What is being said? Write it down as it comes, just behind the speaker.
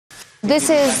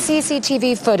This is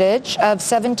CCTV footage of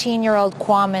 17-year-old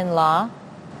Kwon Min La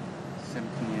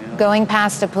going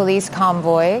past a police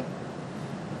convoy.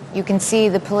 You can see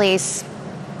the police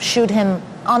shoot him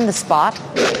on the spot.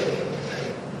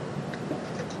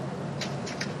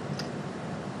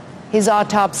 His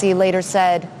autopsy later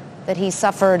said that he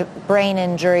suffered brain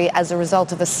injury as a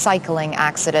result of a cycling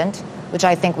accident, which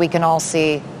I think we can all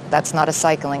see that's not a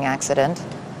cycling accident.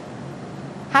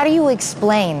 How do you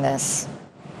explain this?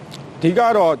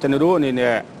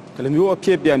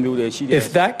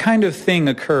 If that kind of thing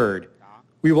occurred,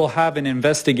 we will have an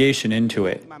investigation into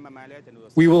it.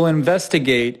 We will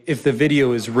investigate if the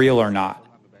video is real or not.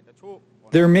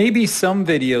 There may be some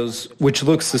videos which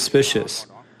look suspicious,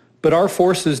 but our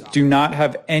forces do not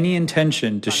have any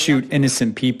intention to shoot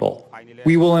innocent people.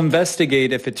 We will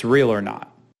investigate if it's real or not.